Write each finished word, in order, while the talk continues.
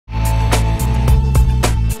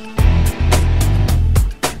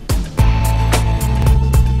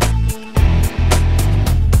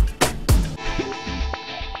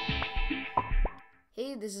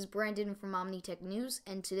Brandon from OmniTechNews,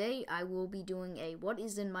 and today I will be doing a What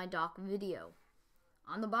is in my dock video.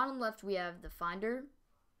 On the bottom left we have the Finder,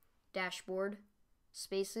 Dashboard,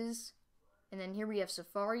 Spaces, and then here we have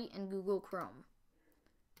Safari and Google Chrome.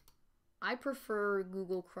 I prefer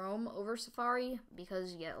Google Chrome over Safari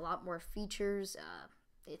because you get a lot more features.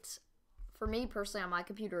 For me personally, on my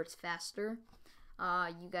computer, it's faster.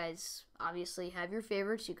 You guys obviously have your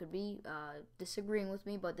favorites. You could be disagreeing with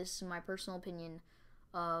me, but this is my personal opinion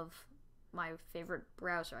of my favorite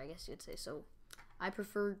browser, I guess you'd say. So I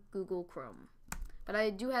prefer Google Chrome, but I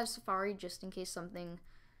do have Safari just in case something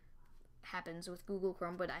happens with Google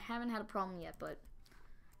Chrome, but I haven't had a problem yet, but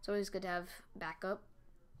it's always good to have backup.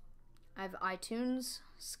 I have iTunes,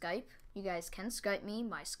 Skype. You guys can Skype me.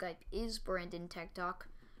 My Skype is Brandon Tech Talk.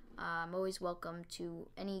 I'm always welcome to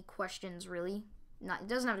any questions, really. It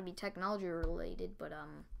doesn't have to be technology related, but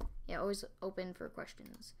yeah, always open for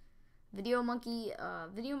questions. Video Monkey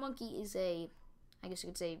is I guess you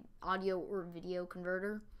could say audio or video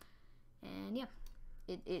converter, and yeah,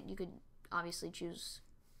 you could obviously choose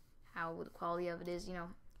how the quality of it is. You know,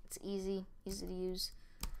 it's easy to use.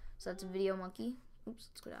 So that's Video Monkey. Oops,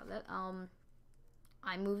 let's get out of that.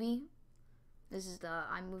 iMovie. This is the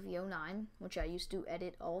iMovie 09, which I used to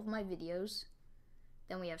edit all of my videos.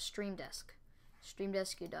 Then we have Stream Desk. Stream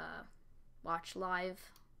Desk could watch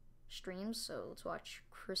live streams. So let's watch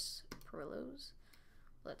Chris Perillo's.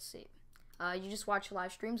 Let's see. You just watch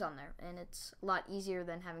live streams on there, and it's a lot easier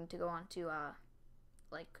than having to go on to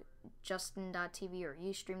like Justin.tv or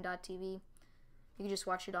Ustream.tv. You can just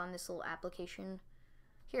watch it on this little application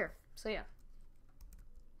here. So yeah.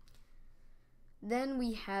 Then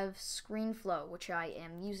we have ScreenFlow, which I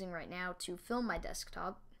am using right now to film my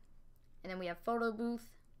desktop. And then we have Photo Booth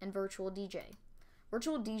and Virtual DJ.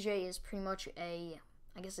 Virtual DJ is pretty much it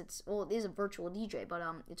is a virtual DJ, but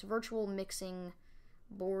it's a virtual mixing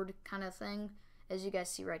board kind of thing, as you guys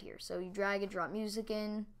see right here. So you drag and drop music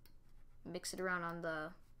in, mix it around on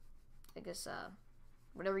the,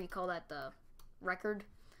 whatever you call that, the record,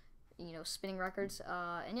 spinning records,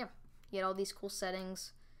 and yeah, you get all these cool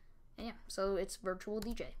settings. And yeah, so it's virtual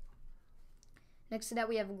DJ. Next to that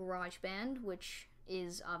we have GarageBand, which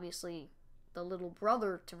is obviously the little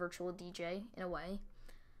brother to virtual DJ in a way.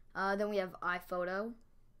 Then we have iPhoto,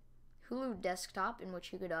 Hulu Desktop, in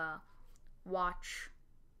which you could watch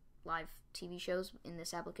live TV shows in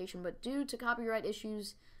this application, but due to copyright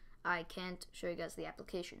issues, I can't show you guys the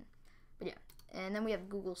application. But yeah, and then we have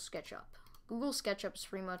Google SketchUp. Google SketchUp is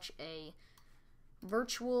pretty much a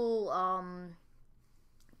virtual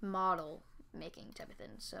model making type of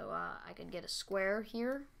thing. So I could get a square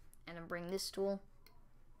here and then bring this tool,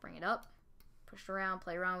 bring it up, push it around,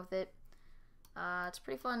 play around with it. It's a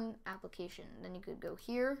pretty fun application. Then you could go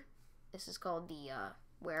here. This is called the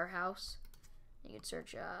warehouse. You could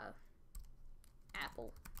search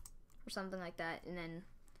Apple or something like that, and then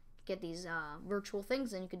get these virtual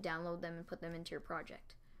things, and you could download them and put them into your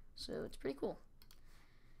project. So it's pretty cool.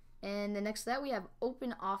 And then next to that we have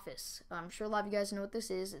OpenOffice. I'm sure a lot of you guys know what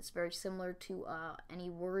this is. It's very similar to any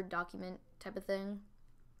Word document type of thing.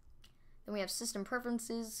 Then we have System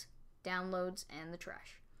Preferences, Downloads, and the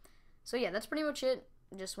trash. So yeah, that's pretty much it.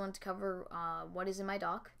 Just wanted to cover what is in my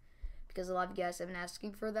dock, because a lot of you guys have been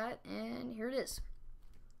asking for that, and here it is.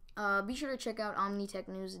 Be sure to check out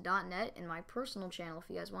OmniTechNews.net and my personal channel if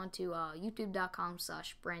you guys want to,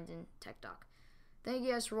 youtube.com/BrandonTechTalk. Thank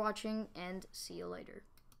you guys for watching, and see you later.